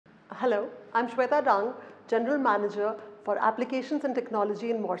Hello, I'm Shveta Dang, General Manager for Applications and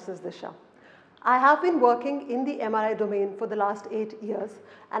Technology in Marrsis Disha. I have been working in the MRI domain for the last 8 years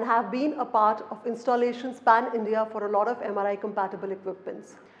and have been a part of installations pan-India for a lot of MRI compatible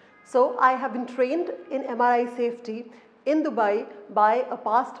equipments. So I have been trained in MRI safety in Dubai by a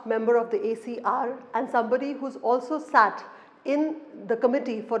past member of the ACR and somebody who's also sat in the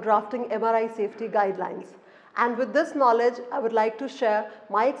committee for drafting MRI safety guidelines. And with this knowledge, I would like to share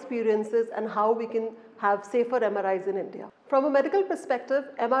my experiences and how we can have safer MRIs in India. From a medical perspective,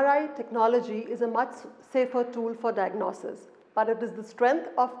 MRI technology is a much safer tool for diagnosis, but it is the strength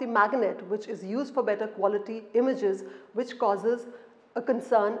of the magnet which is used for better quality images which causes a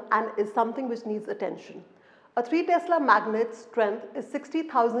concern and is something which needs attention. A 3 Tesla magnet's strength is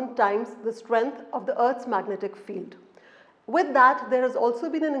 60,000 times the strength of the Earth's magnetic field. With that, there has also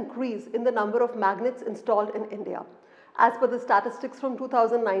been an increase in the number of magnets installed in India. As per the statistics from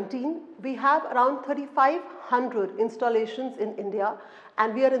 2019, we have around 3,500 installations in India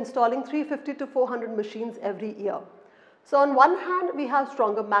and we are installing 350 to 400 machines every year. So on one hand, we have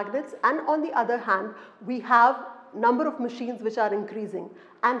stronger magnets and on the other hand, we have number of machines which are increasing,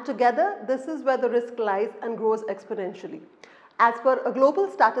 and together this is where the risk lies and grows exponentially. As per a global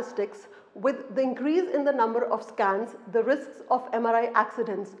statistics, with the increase in the number of scans, the risks of MRI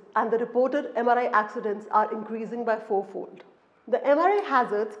accidents and the reported MRI accidents are increasing by 4-fold. The MRI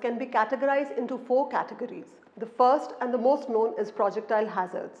hazards can be categorized into 4 categories. The first and the most known is projectile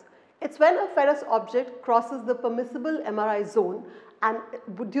hazards. It's when a ferrous object crosses the permissible MRI zone and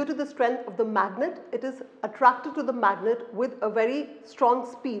due to the strength of the magnet, it is attracted to the magnet with a very strong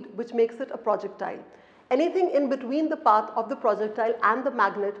speed which makes it a projectile. Anything in between the path of the projectile and the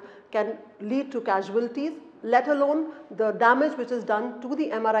magnet can lead to casualties, let alone the damage which is done to the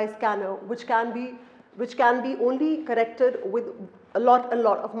MRI scanner, which can be only corrected with a lot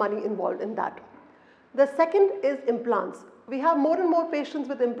of money involved in that. The second is implants. We have more and more patients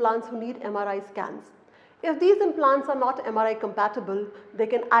with implants who need MRI scans. If these implants are not MRI compatible, they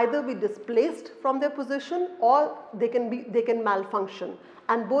can either be displaced from their position or they can malfunction,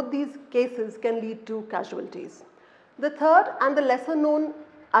 and both these cases can lead to casualties. The third and the lesser known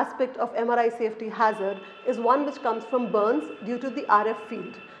aspect of MRI safety hazard is one which comes from burns due to the RF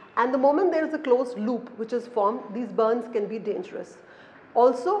field, and the moment there is a closed loop which is formed, these burns can be dangerous.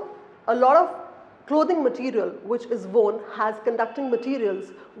 Also, a lot of clothing material which is worn has conducting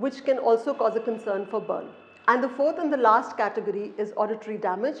materials which can also cause a concern for burn. And the fourth and the last category is auditory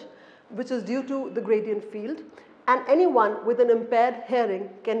damage, which is due to the gradient field, and anyone with an impaired hearing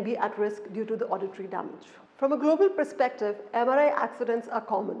can be at risk due to the auditory damage. From a global perspective, MRI accidents are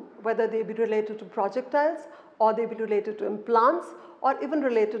common, whether they be related to projectiles or they be related to implants or even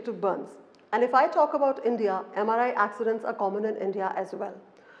related to burns. And if I talk about India, MRI accidents are common in India as well.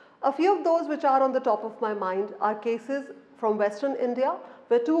 A few of those which are on the top of my mind are cases from Western India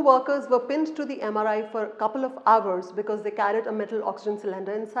where 2 workers were pinned to the MRI for a couple of hours because they carried a metal oxygen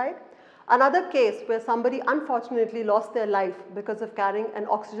cylinder inside. Another case where somebody unfortunately lost their life because of carrying an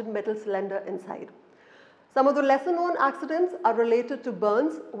oxygen metal cylinder inside. Some of the lesser known accidents are related to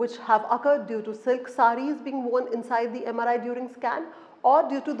burns which have occurred due to silk saris being worn inside the MRI during scan or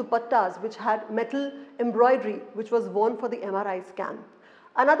due to dupattas which had metal embroidery which was worn for the MRI scan.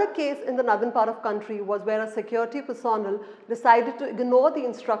 Another case in the northern part of country was where a security personnel decided to ignore the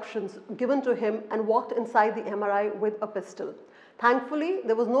instructions given to him and walked inside the MRI with a pistol. Thankfully,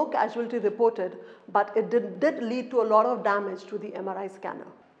 there was no casualty reported, but it did lead to a lot of damage to the MRI scanner.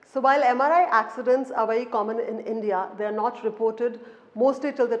 So while MRI accidents are very common in India, they are not reported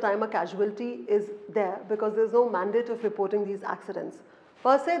mostly till the time a casualty is there because there is no mandate of reporting these accidents.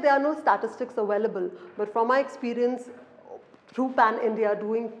 Per se, there are no statistics available, but from my experience, through Pan-India,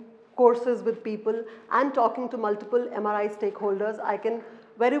 doing courses with people and talking to multiple MRI stakeholders, I can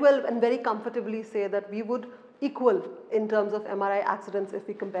very well and very comfortably say that we would equal in terms of MRI accidents if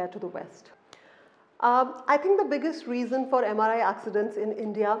we compare to the West. I think the biggest reason for MRI accidents in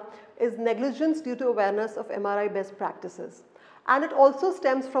India is negligence due to awareness of MRI best practices. And it also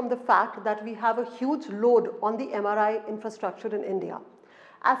stems from the fact that we have a huge load on the MRI infrastructure in India.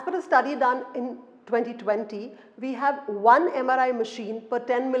 As per a study done in 2020, we have 1 MRI machine per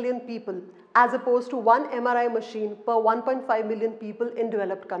 10 million people as opposed to 1 MRI machine per 1.5 million people in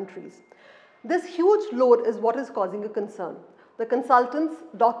developed countries. This huge load is what is causing a concern. The consultants,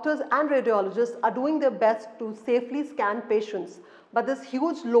 doctors and radiologists are doing their best to safely scan patients, but this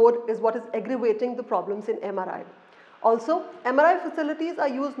huge load is what is aggravating the problems in MRI. Also, MRI facilities are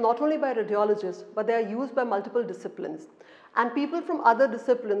used not only by radiologists, but they are used by multiple disciplines. And people from other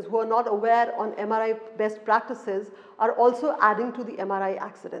disciplines who are not aware on MRI best practices are also adding to the MRI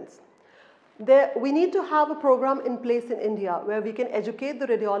accidents. We need to have a program in place in India where we can educate the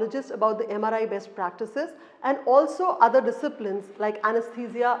radiologists about the MRI best practices and also other disciplines like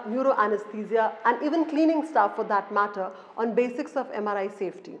anesthesia, neuroanesthesia, and even cleaning staff for that matter on basics of MRI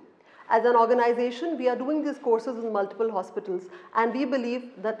safety. As an organization, we are doing these courses in multiple hospitals, and we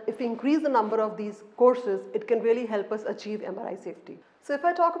believe that if we increase the number of these courses, it can really help us achieve MRI safety. So if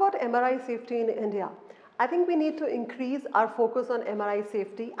I talk about MRI safety in India, I think we need to increase our focus on MRI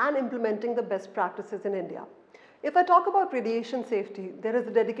safety and implementing the best practices in India. If I talk about radiation safety, there is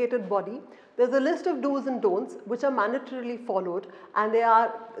a dedicated body. There's a list of do's and don'ts which are mandatorily followed, and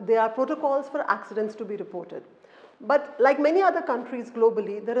there are protocols for accidents to be reported. But like many other countries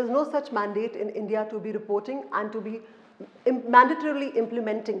globally, there is no such mandate in India to be reporting and to be mandatorily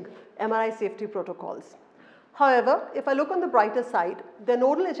implementing MRI safety protocols. However, if I look on the brighter side, the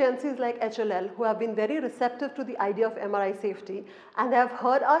nodal agencies like HLL who have been very receptive to the idea of MRI safety, and they have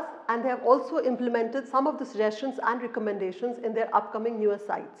heard us, and they have also implemented some of the suggestions and recommendations in their upcoming newer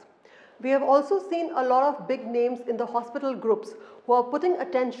sites. We have also seen a lot of big names in the hospital groups who are putting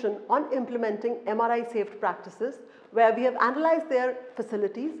attention on implementing MRI safe practices, where we have analyzed their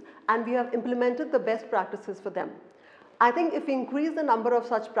facilities and we have implemented the best practices for them. I think if we increase the number of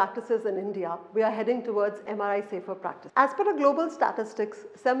such practices in India, we are heading towards MRI safer practice. As per the global statistics,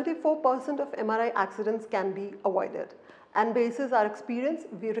 74% of MRI accidents can be avoided. And basis our experience,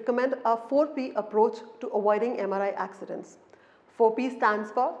 we recommend a 4P approach to avoiding MRI accidents. 4P stands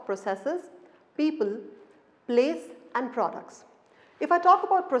for processes, people, place, and products. If I talk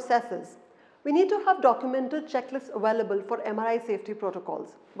about processes, we need to have documented checklists available for MRI safety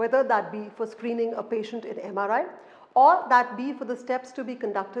protocols, whether that be for screening a patient in MRI or that be for the steps to be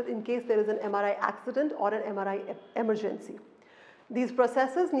conducted in case there is an MRI accident or an MRI emergency. These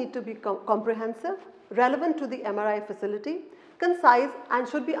processes need to be comprehensive, relevant to the MRI facility, concise, and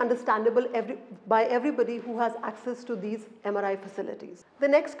should be understandable by everybody who has access to these MRI facilities. The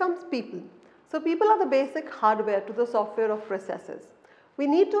next comes people. So people are the basic hardware to the software of processes. We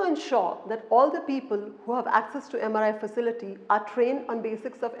need to ensure that all the people who have access to MRI facility are trained on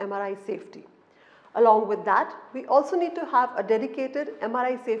basics of MRI safety. Along with that, we also need to have a dedicated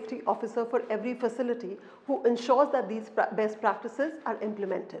MRI safety officer for every facility who ensures that these best practices are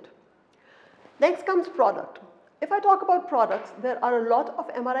implemented. Next comes product. If I talk about products, there are a lot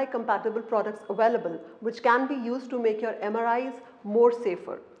of MRI compatible products available which can be used to make your MRIs more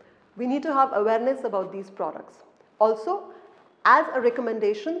safer. We need to have awareness about these products. Also, as a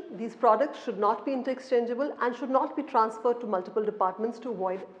recommendation, these products should not be interchangeable and should not be transferred to multiple departments to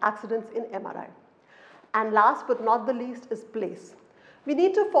avoid accidents in MRI. And last but not the least is place. We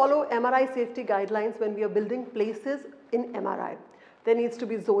need to follow MRI safety guidelines when we are building places in MRI. There needs to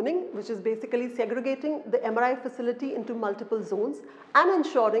be zoning, which is basically segregating the MRI facility into multiple zones and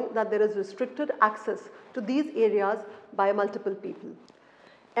ensuring that there is restricted access to these areas by multiple people.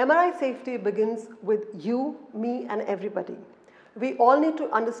 MRI safety begins with you, me, and everybody. We all need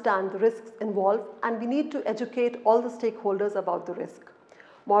to understand the risks involved, and we need to educate all the stakeholders about the risk.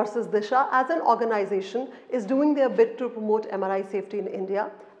 Marrsis Disha as an organization is doing their bit to promote MRI safety in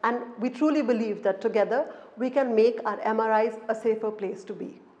India, and we truly believe that together we can make our MRIs a safer place to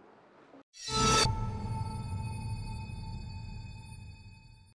be.